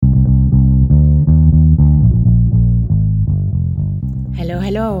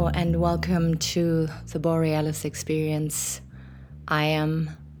Hello, and welcome to the Borealis Experience. I am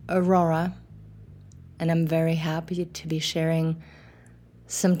Aurora, and I'm very happy to be sharing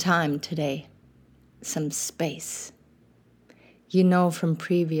some time today, some space. You know from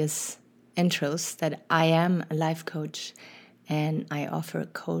previous intros that I am a life coach, and I offer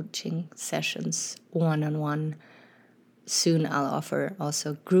coaching sessions one-on-one. Soon I'll offer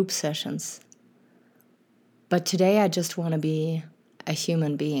also group sessions. But today I just want to be a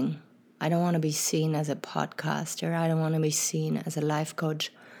human being. I don't want to be seen as a podcaster. I don't want to be seen as a life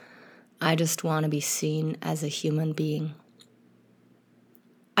coach. I just want to be seen as a human being.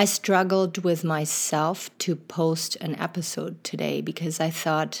 I struggled with myself to post an episode today because I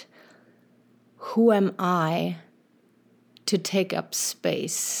thought, who am I to take up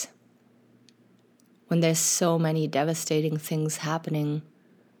space when there's so many devastating things happening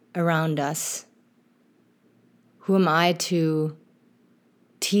around us? Who am I to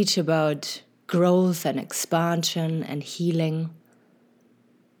teach about growth and expansion and healing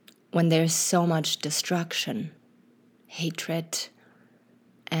when there's so much destruction, hatred,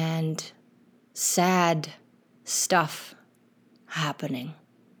 and sad stuff happening?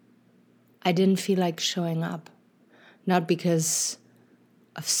 I didn't feel like showing up, not because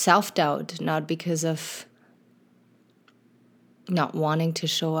of self-doubt, not because of not wanting to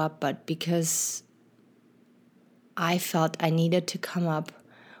show up, but because I felt I needed to come up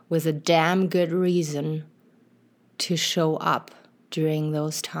with a damn good reason to show up during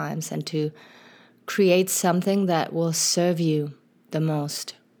those times and to create something that will serve you the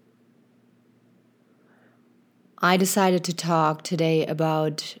most. I decided to talk today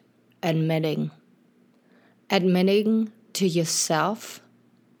about admitting to yourself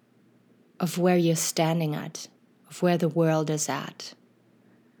of where you're standing at, of where the world is at.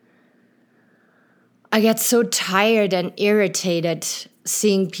 I get so tired and irritated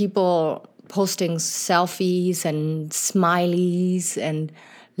seeing people posting selfies and smileys and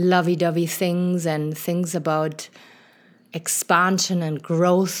lovey-dovey things and things about expansion and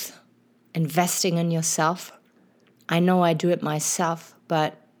growth, investing in yourself. I know I do it myself,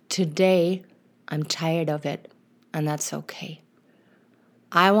 but today I'm tired of it, and that's okay.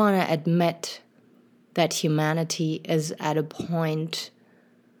 I want to admit that humanity is at a point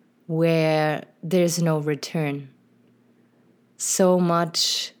where there's no return. So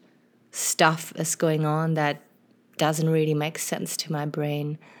much stuff is going on that doesn't really make sense to my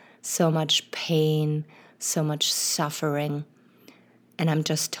brain. So much pain, so much suffering, and I'm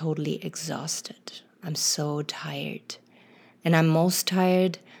just totally exhausted. I'm so tired. And I'm most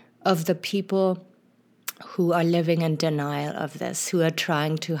tired of the people who are living in denial of this, who are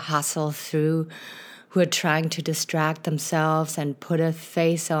trying to hustle through, who are trying to distract themselves and put a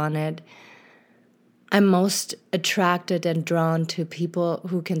face on it. I'm most attracted and drawn to people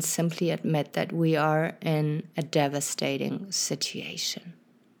who can simply admit that we are in a devastating situation.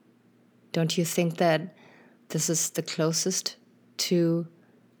 Don't you think that this is the closest to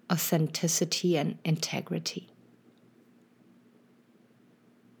authenticity and integrity?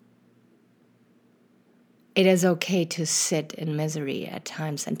 It is okay to sit in misery at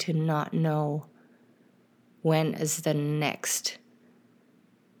times and to not know when is the next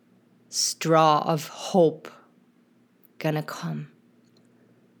straw of hope gonna come.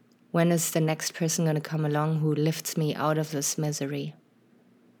 When is the next person gonna come along who lifts me out of this misery?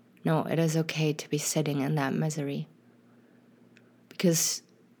 No, it is okay to be sitting in that misery. Because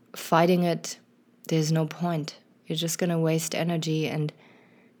fighting it, there's no point. You're just gonna waste energy, and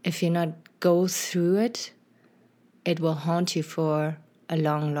if you not go through it, it will haunt you for a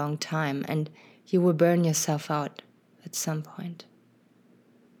long, long time, and you will burn yourself out at some point.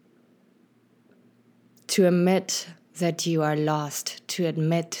 To admit that you are lost, to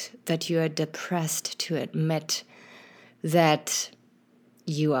admit that you are depressed, to admit that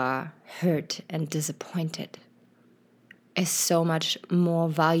you are hurt and disappointed is so much more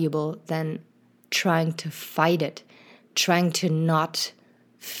valuable than trying to fight it, trying to not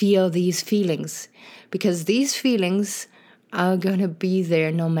feel these feelings, because these feelings are going to be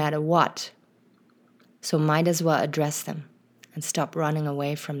there no matter what. So might as well address them and stop running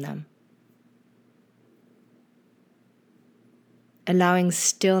away from them. Allowing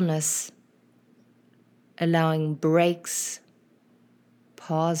stillness, allowing breaks,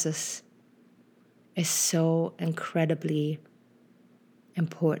 pauses is so incredibly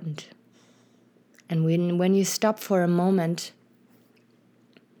important. And when you stop for a moment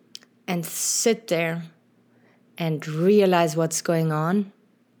and sit there and realize what's going on,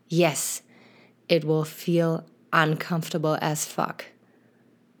 yes, it will feel uncomfortable as fuck.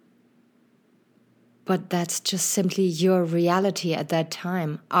 But that's just simply your reality at that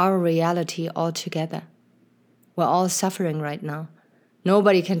time, our reality altogether. We're all suffering right now.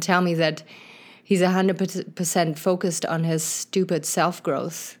 Nobody can tell me that he's 100% focused on his stupid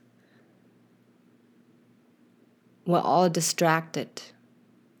self-growth. We're all distracted.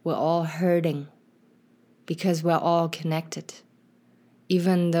 We're all hurting because we're all connected.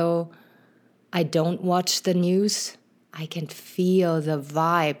 Even though I don't watch the news, I can feel the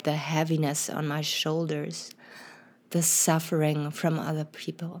vibe, the heaviness on my shoulders, the suffering from other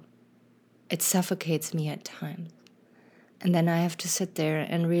people. It suffocates me at times. And then I have to sit there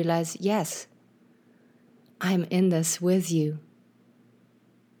and realize, yes, I'm in this with you.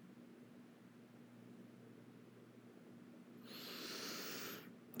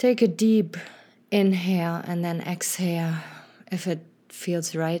 Take a deep inhale and then exhale if it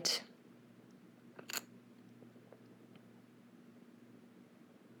feels right.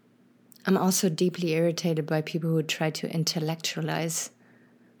 I'm also deeply irritated by people who try to intellectualize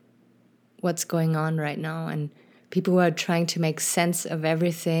what's going on right now, and people who are trying to make sense of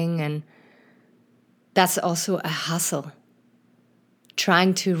everything, and that's also a hustle.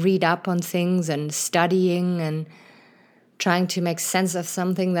 Trying to read up on things and studying and trying to make sense of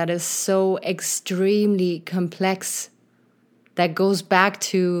something that is so extremely complex, that goes back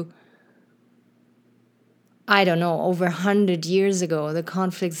to, I don't know, over 100 years ago. The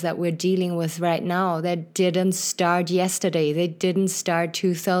conflicts that we're dealing with right now, that didn't start yesterday. They didn't start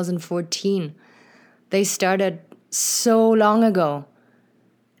 2014. They started so long ago.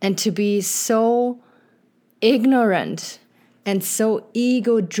 And to be so ignorant and so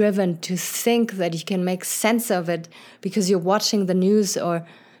ego-driven to think that you can make sense of it because you're watching the news or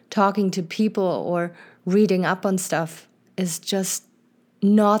talking to people or reading up on stuff is just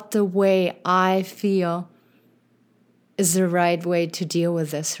not the way I feel is the right way to deal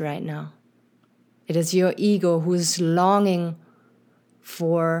with this right now. It is your ego who's longing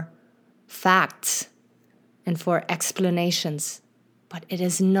for facts and for explanations, but it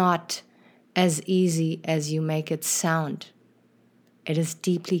is not as easy as you make it sound. It is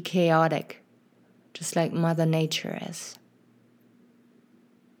deeply chaotic, just like Mother Nature is.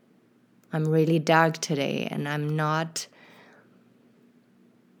 I'm really dark today, and I'm not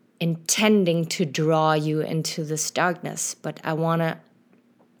intending to draw you into this darkness, but I want to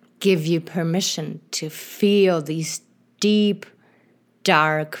give you permission to feel these deep,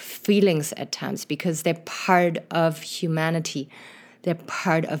 dark feelings at times, because they're part of humanity. They're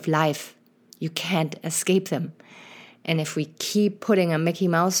part of life. You can't escape them. And if we keep putting a Mickey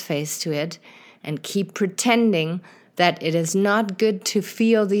Mouse face to it and keep pretending that it is not good to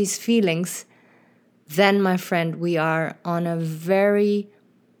feel these feelings, then, my friend, we are on a very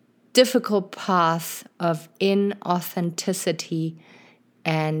difficult path of inauthenticity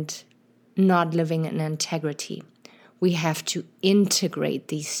and not living in integrity. We have to integrate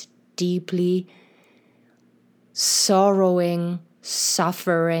these deeply sorrowing,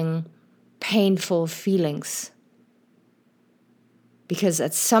 suffering, painful feelings. Because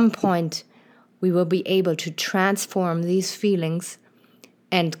at some point, we will be able to transform these feelings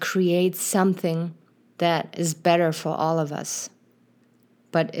and create something that is better for all of us.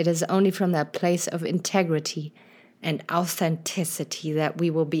 But it is only from that place of integrity and authenticity that we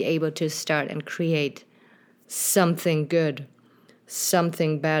will be able to start and create something good,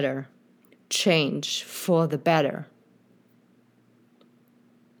 something better, change for the better.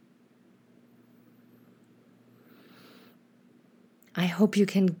 I hope you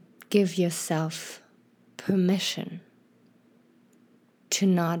can give yourself permission to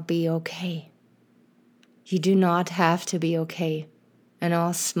not be okay. You do not have to be okay. And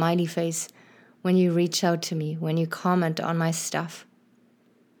all smiley face when you reach out to me, when you comment on my stuff.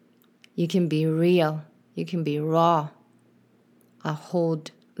 You can be real. You can be raw. I'll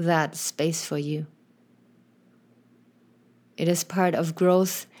hold that space for you. It is part of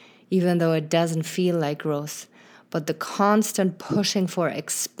growth, even though it doesn't feel like growth. But the constant pushing for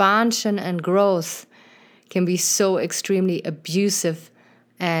expansion and growth can be so extremely abusive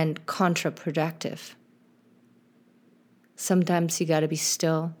and counterproductive. Sometimes you gotta be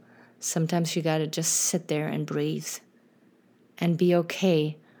still. Sometimes you gotta just sit there and breathe and be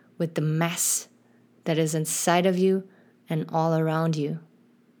okay with the mess that is inside of you and all around you.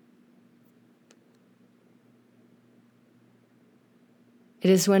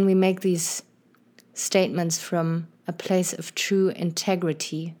 It is when we make these statements from a place of true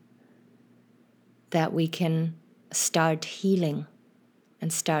integrity that we can start healing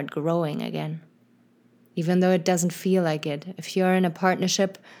and start growing again. Even though it doesn't feel like it. If you're in a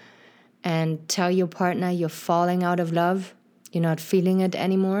partnership and tell your partner you're falling out of love, you're not feeling it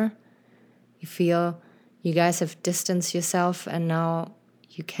anymore, You feel you guys have distanced yourself and now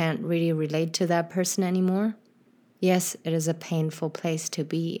you can't really relate to that person anymore. Yes, it is a painful place to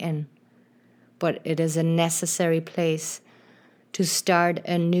be in, but it is a necessary place to start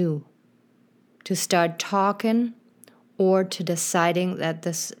anew, to start talking or to deciding that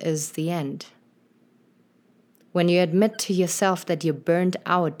this is the end. When you admit to yourself that you're burned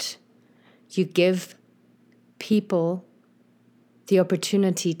out, you give people the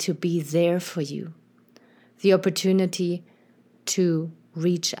opportunity to be there for you, the opportunity to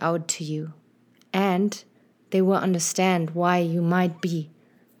reach out to you, and they will understand why you might be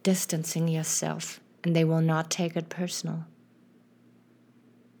distancing yourself, and they will not take it personal.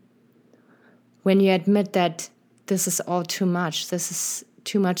 When you admit that this is all too much, this is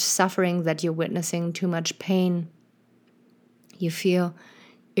too much suffering that you're witnessing, too much pain, you feel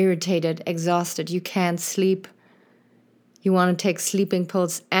irritated, exhausted, you can't sleep, you want to take sleeping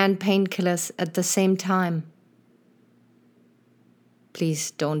pills and painkillers at the same time.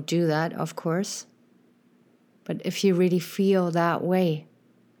 Please don't do that, of course. But if you really feel that way,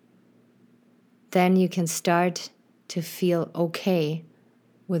 then you can start to feel okay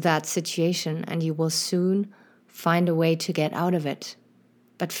with that situation and you will soon find a way to get out of it.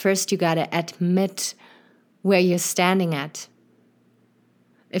 But first you gotta admit where you're standing at.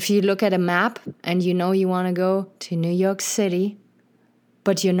 If you look at a map and you know you want to go to New York City,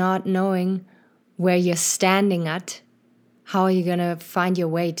 but you're not knowing where you're standing at, how are you going to find your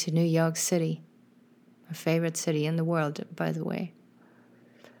way to New York City? My favorite city in the world, by the way.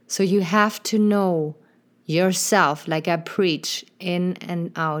 So you have to know yourself, like I preach, in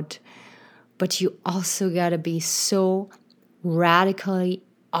and out. But you also got to be so radically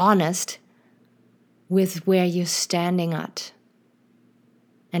honest with where you're standing at.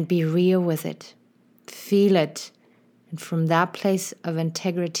 And be real with it. Feel it. And from that place of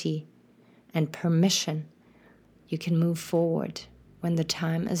integrity and permission, you can move forward when the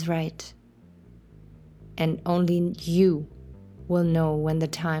time is right. And only you will know when the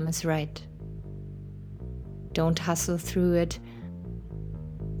time is right. Don't hustle through it.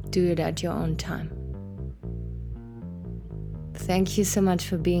 Do it at your own time. Thank you so much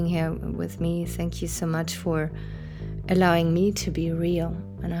for being here with me. Thank you so much for allowing me to be real,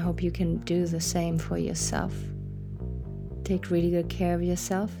 and I hope you can do the same for yourself. Take really good care of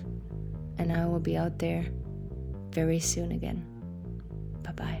yourself, and I will be out there very soon again.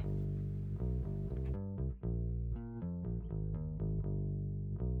 Bye-bye.